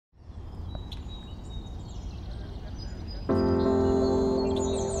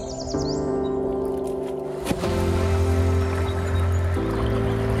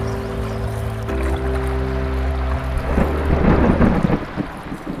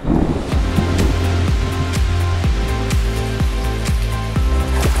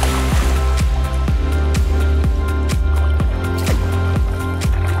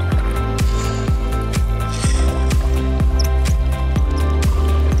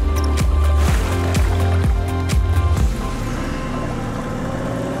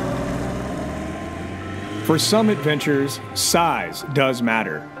For some adventures, size does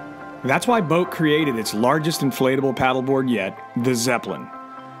matter. That's why BOTE created its largest inflatable paddleboard yet, the Zeppelin.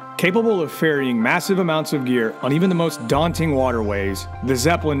 Capable of ferrying massive amounts of gear on even the most daunting waterways, the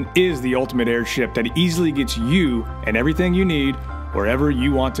Zeppelin is the ultimate airship that easily gets you and everything you need wherever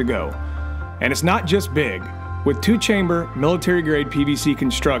you want to go. And it's not just big. With 2-chamber, military-grade PVC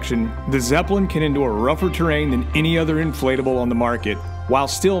construction, the Zeppelin can endure rougher terrain than any other inflatable on the market, while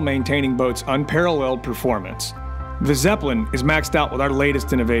still maintaining BOTE's unparalleled performance. The Zeppelin is maxed out with our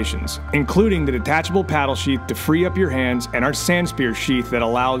latest innovations, including the detachable paddle sheath to free up your hands and our sand spear sheath that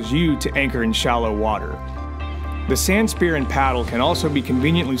allows you to anchor in shallow water. The sand spear and paddle can also be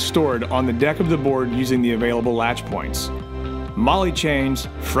conveniently stored on the deck of the board using the available latch points. Molly chains,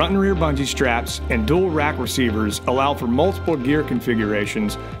 front and rear bungee straps, and dual rack receivers allow for multiple gear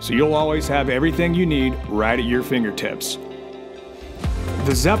configurations, so you'll always have everything you need right at your fingertips.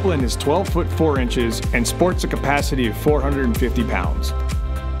 The Zeppelin is 12 foot 4 inches and sports a capacity of 450 pounds.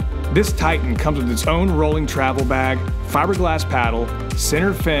 This Titan comes with its own rolling travel bag, fiberglass paddle,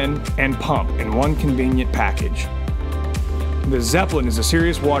 center fin, and pump in one convenient package. The Zeppelin is a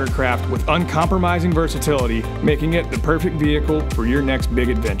serious watercraft with uncompromising versatility, making it the perfect vehicle for your next big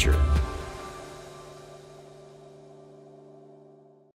adventure.